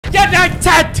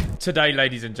United! Today,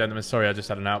 ladies and gentlemen, sorry, I just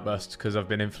had an outburst because I've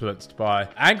been influenced by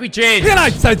Angry Ginge.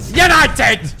 United!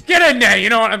 Get in there, you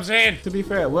know what I'm saying? To be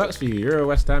fair, it works for you. You're a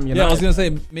West Ham United. Yeah, I was going to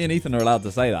say, me and Ethan are allowed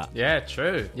to say that. Yeah,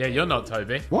 true. Yeah, you're not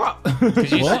Toby. What?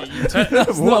 What?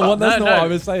 That's not what I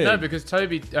was saying. No, because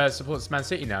Toby supports Man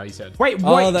City now, he said. Wait,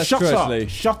 that's shut true, up.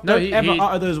 actually. Don't ever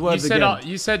utter those words again.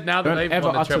 You said now that Don't they've ever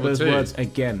won the utter treble those too. words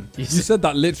again. You said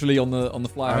that literally on the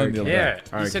fly home the other day.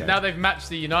 Yeah, you said now they've matched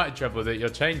the United treble that you're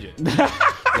changing.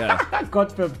 Yeah.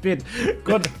 God forbid.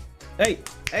 God. Hey.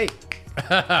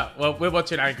 Well, we're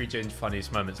watching Angry Ginge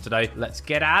funniest moments today. Let's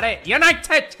get at it.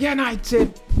 United!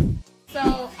 So,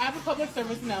 I have a public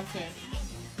service announcement.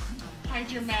 Hide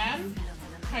your man,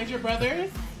 hide your brothers,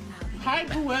 hide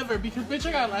whoever, because bitch,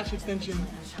 I got a lash extension.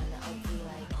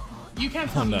 You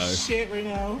can't tell me shit right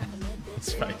now.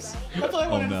 His face. That's all I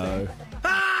wanted to say.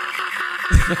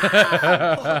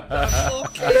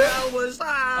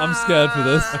 I'm scared for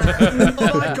this.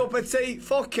 Oh, my cup of tea.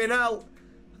 Fucking hell.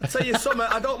 I tell you something,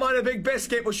 I don't mind a big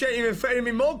biscuit, but she ain't even fitting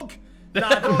in my mug.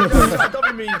 Nah, don't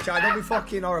be mean, Chai. Don't be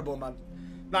fucking horrible, man.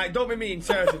 Like, don't be mean,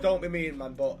 seriously, don't be mean,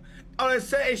 man. But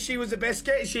honestly, if she was a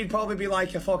biscuit, she'd probably be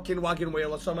like a fucking wagon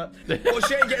wheel or something. But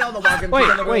she ain't getting on the wagon. Wait.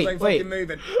 Fucking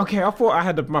moving. Okay, I thought I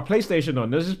had my PlayStation on.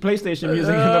 There's just PlayStation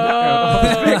music in the background. I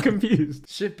was a bit confused.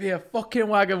 Should be a fucking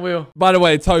wagon wheel. By the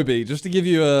way, Toby, just to give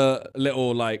you a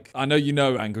little, like, I know you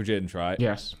know Angry Ginge, right?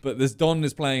 Yes. But this Don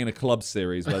is playing in a club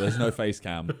series where there's no face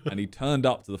cam, and he turned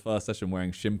up to the first session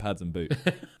wearing shin pads and boots.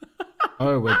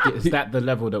 Oh, is that the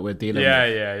level that we're dealing with?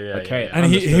 Yeah. Okay. Yeah.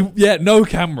 And he no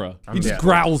camera. He just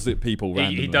growls at people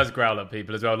randomly. He does growl at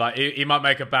people as well. Like, he might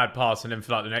make a bad pass, and then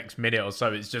for like the next minute or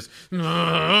so, it's just...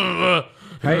 Hey,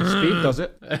 Speed does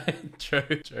it. True.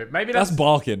 Maybe that's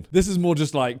barking. This is more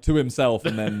just like to himself,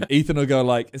 and then Ethan will go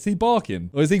like, is he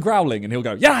barking? Or is he growling? And he'll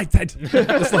go, yeah, I did.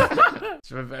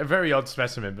 It's a very odd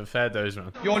specimen, but fair dues,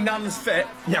 man. Your nan's fit.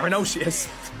 Yeah, I know she is.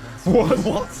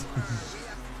 What?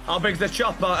 How big's the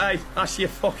chopper? Hey, that's your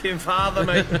fucking father,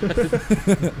 mate.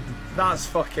 That's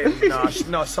fucking...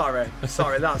 No, sorry.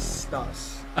 Sorry, that's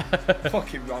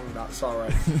fucking wrong, that,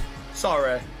 sorry.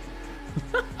 Sorry.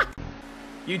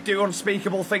 You do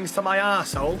unspeakable things to my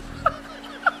arsehole.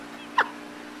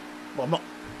 Well, I'm not...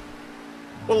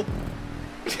 Well,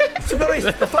 to be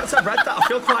honest, the fact I've read that, I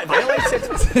feel quite violated.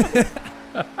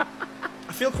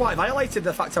 I feel quite violated,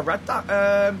 the fact I've read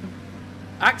that.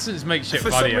 Accents make shit for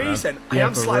funnier, some reason, man. I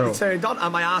am slightly turned on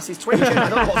and my arse is twitching. I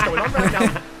don't know what's going on right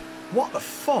now. What the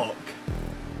fuck?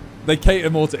 They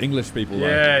cater more to English people.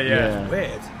 Yeah.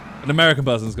 Weird. An American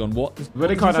person's gone, what? But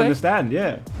they can't understand,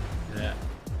 yeah. Yeah.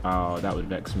 Oh, that would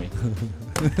vex me.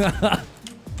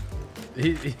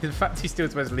 The fact he still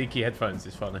wears leaky headphones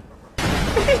is funny.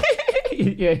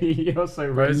 Yeah, you're so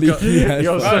rich. You're so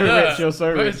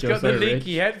rich. He's got the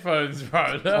leaky headphones,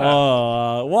 bro.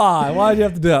 Oh, why? Why do you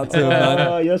have to do that to him, man?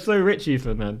 Oh, you're so rich,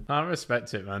 Ethan, man. I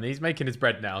respect it, man. He's making his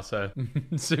bread now, so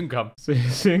soon come.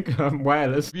 Soon come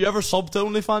wireless. Have you ever subbed to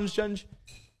OnlyFans, Ginge?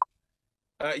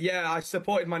 Yeah, I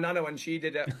supported my nana when she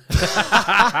did it.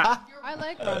 I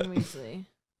like Ron Weasley.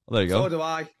 Well, there you go. So do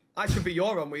I. I should be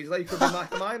your Ron Weasley. You could be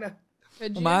mine.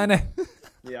 Could you? Mine.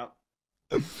 Yeah.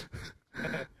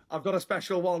 I've got a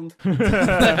special wand.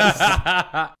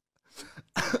 Let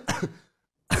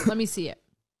me see it.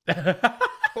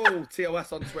 Oh,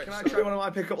 TOS on Twitch. Can I try one of my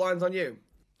pickup lines on you?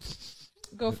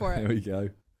 Go for it. There we go.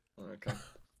 Okay.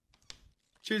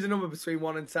 Choose a number between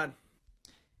 1 and 10.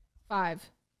 5.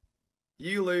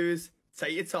 You lose.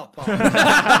 Take your top off.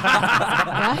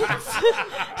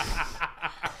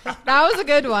 That was a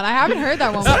good one. I haven't heard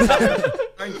that one before.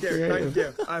 Thank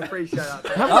you. I appreciate that.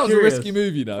 That was a risky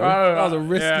move, you know. That was a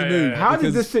risky move. How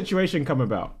did this situation come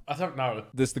about? I don't know.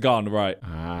 This the guy on the right.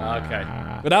 Okay.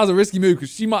 But that was a risky move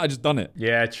because she might have just done it.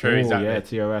 Yeah, true. Exactly. Yeah,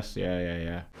 TOS.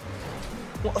 Yeah.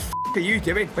 What the f are you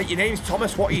doing? Wait, your name's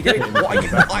Thomas. What are you doing? What are you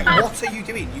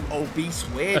doing? You obese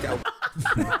weirdo.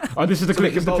 Oh, this is the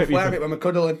clip. This is the clip. Wear it when we're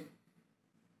cuddling.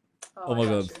 Oh my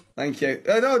god. Thank you.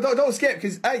 No, don't skip,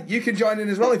 because hey, you can join in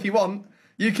as well if you want.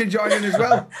 You can join in as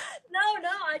well.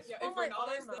 If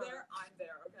Ronaldo's there, I'm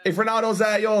there, okay? If Ronaldo's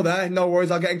there, you're there. No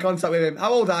worries, I'll get in contact with him.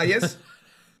 How old are you?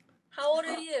 How old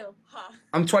are you?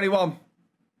 I'm 21.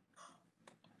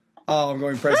 Oh, I'm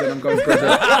going prison.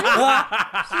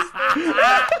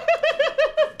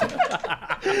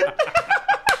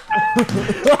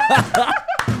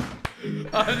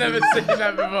 I've never seen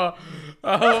that before.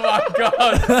 Oh my god!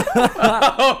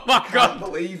 Oh my god! I can't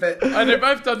believe it. And they've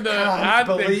both done the hand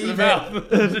thing to the mouth.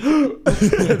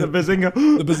 The bazinga.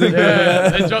 Yeah,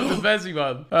 they dropped the Bezzy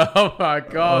one. Oh my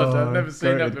god! I've never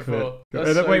seen that before.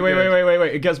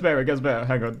 Wait. It gets better.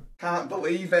 Hang on. Can't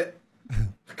believe it.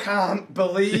 I can't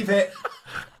believe it.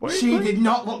 She did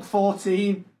not look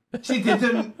 14. She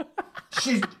didn't.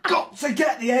 She's got to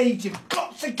get the age. You've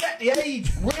got to get the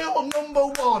age. Rule number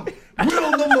one.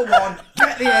 Rule number one.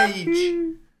 Get the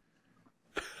age.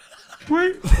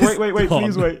 Wait,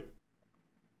 please wait.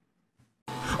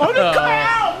 Oh, the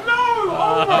cow! No!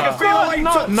 Oh my I feel like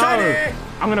top 10 here.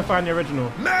 I'm gonna find the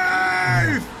original.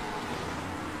 Move!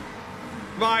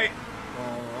 Right.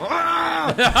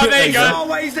 There you go.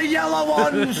 Always the yellow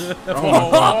ones.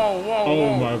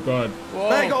 Oh my god.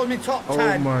 There goes my top 10.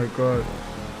 Oh my god.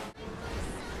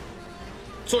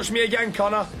 Touch me again,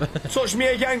 Connor. Touch me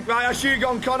again. Right, I shoot you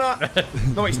on, Connor.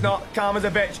 No, it's not. Calm as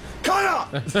a bitch. Connor!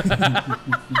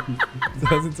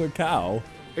 Turns into a cow.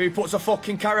 Who puts a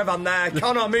fucking caravan there?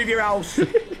 Connor, move your house.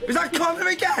 Is that Connor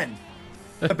again?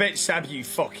 A bitch, Seb, you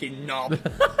fucking knob.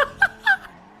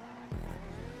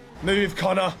 Move,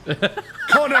 Connor.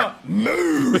 Connor,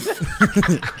 move!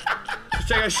 Just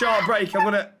take a short break. I'm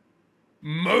gonna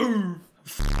move.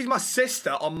 F*** my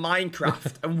sister on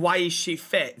Minecraft, and why is she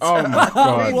fit? Oh my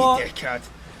god. You dickhead.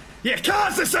 Your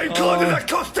car's the same colour as a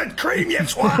custard cream, you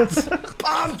twat!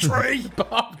 Palm tree!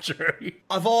 Palm tree.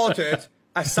 I've ordered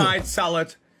a side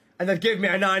salad, and they've given me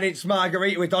a 9-inch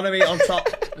margarita with doner meat on top.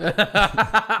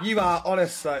 You are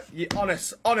honestly,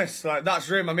 honestly, that's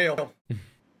ruined my meal.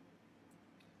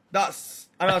 That's,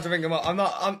 I don't have to think about. I'm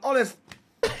honest.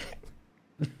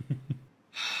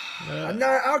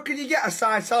 No, how can you get a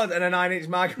side salad and a 9-inch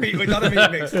margarita with doner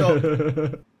meat mixed up?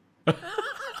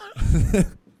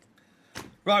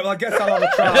 Right, well, I guess I'll have a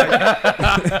try.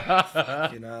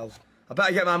 Fucking hell. I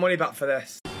better get my money back for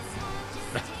this.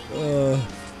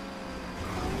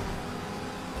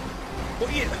 What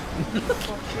are you...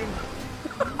 fucking...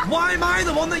 Why am I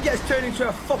the one that gets turned into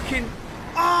a fucking...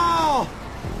 Oh!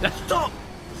 Stop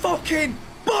fucking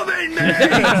bombing me! Right,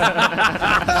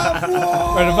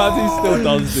 the fact he still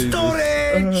does these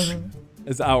Storage!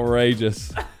 is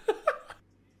outrageous.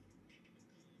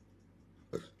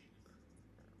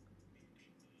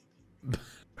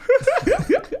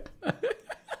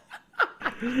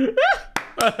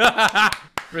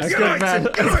 That's good, man.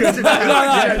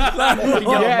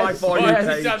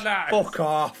 Fuck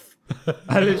off.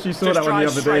 I literally saw that one the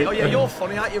other day. Oh yeah, you're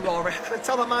funny, aren't you, Rory?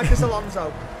 Tell that Marcus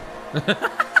Alonso.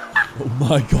 Oh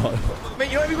my god.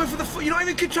 Mate, you're not even going for the. You're not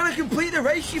even trying to complete the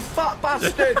race, you fat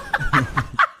bastard.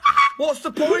 What's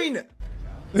the point?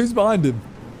 Who's behind him?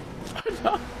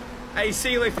 Hey,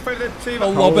 Sealy, for the two.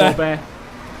 Oh, Lobbe.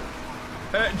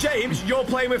 James, you're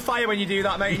playing with fire when you do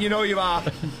that, mate, and you know you are.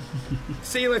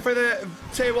 Sealy for the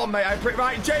tier 1, mate.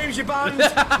 Right, James, you're banned. You're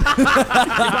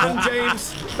banned,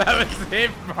 James. That was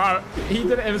him, bro. He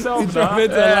did it himself. He drove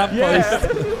into a lamppost.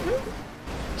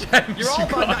 James, You're all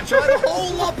banned, actually. The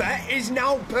whole lobby is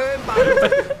now perm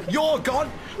banned. You're gone.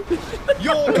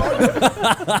 You're gone.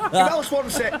 Who else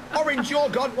wants it? Orange, you're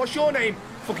gone. What's your name?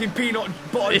 Fucking peanut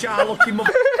butter jar looking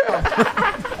mother.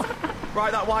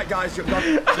 Right, that white guy's gone.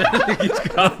 He's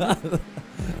gone.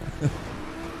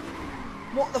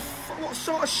 What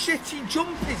sort of shitty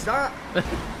jump is that?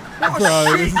 What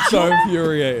Bro, this is so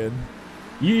infuriating.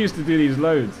 You used to do these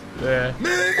loads. Yeah.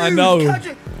 Move, I know.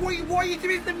 What are you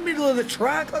doing in the middle of the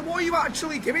track? Like, what are you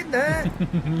actually doing there?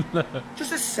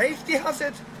 Just a safety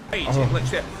hazard.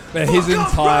 But his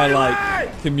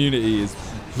entire community is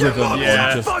driven on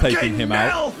just taking him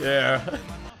out. Yeah.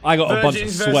 I got a bunch of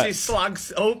Virgins sweat. versus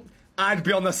slags. Oh, I'd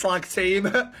be on the slag team.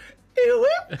 That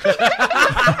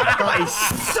is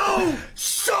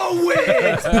so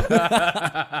weird.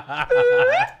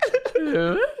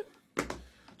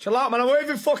 Chill out, man. I'm not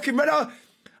even fucking ready.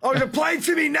 I was replying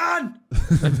to me nan.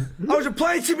 I was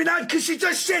replying to me nan because she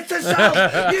just shit herself.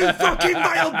 You fucking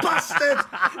vile bastard.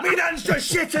 Me nan's just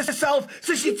shit herself,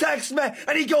 so she texts me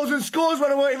and he goes and scores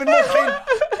when I weren't even looking.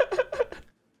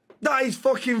 That is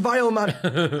fucking vile, man.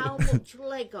 How much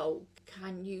Lego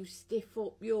can you stiff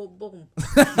up your bum?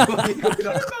 I've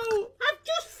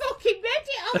just fucking read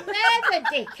it on there, the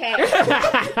dickhead.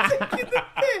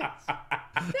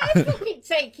 They're fucking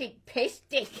taking piss,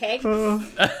 dickhead.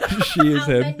 She is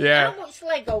him. Yeah. How much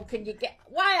Lego can you get?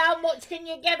 Why, how much can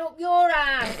you get up your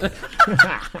ass?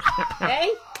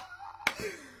 Hey?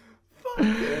 Do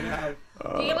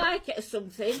you like it or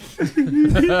something?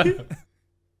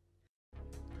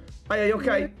 Oh, yeah, you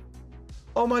okay?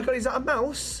 Oh my god, is that a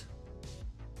mouse?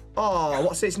 Oh,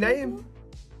 what's its name?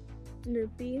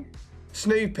 Snoopy.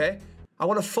 Snoopy? I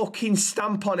want a fucking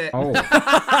stamp on it. Oh.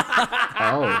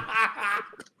 Oh.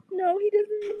 No, he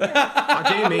doesn't. I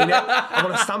do mean it. I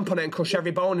want a stamp on it and crush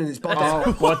every bone in its body.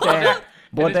 Oh, body.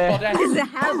 Body. Does it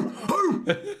have? Boom!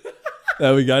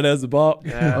 There we go. There's the bar.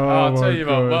 Yeah. Oh I'll tell my you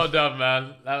what. gosh. Well done,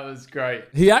 man. That was great.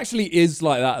 He actually is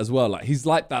like that as well. Like he's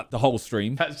like that the whole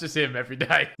stream. That's just him every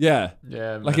day. Yeah.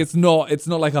 Yeah. Man. Like it's not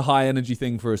like a high energy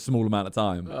thing for a small amount of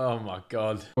time. Oh my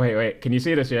god. Wait. Can you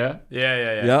see this? Yeah.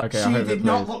 Yeah. Yeah. Okay. I She hope did it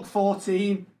not plays. look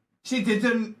 14. She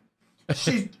didn't.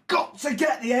 She's got to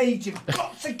get the age. You've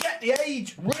got to get the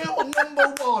age. Rule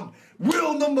number one.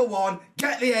 Rule number one.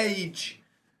 Get the age.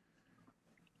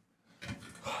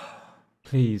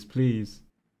 Please.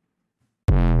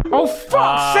 Oh,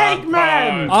 fuck's sake,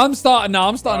 man! I'm starting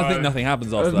to think nothing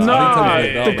happens after that. No, I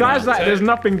think the guy's like, there's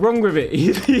nothing wrong with it.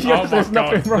 There's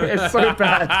nothing wrong. It's so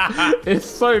bad. It's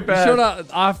so bad. Sure that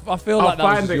I feel like that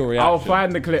was just your reaction. I'll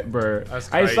find the clip, bro. That's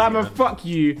Hey, crazy, Simon, man. fuck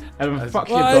you and fuck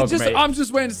your Well, dog, mate. I'm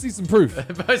just waiting to see some proof.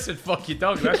 I said, fuck your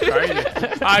dog. That's crazy.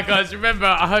 Alright, guys, remember,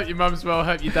 I hope your mum's well. I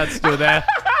hope your dad's still there.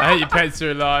 I hope your pets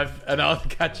are alive. And I'll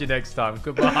catch you next time.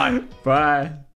 Goodbye. Bye.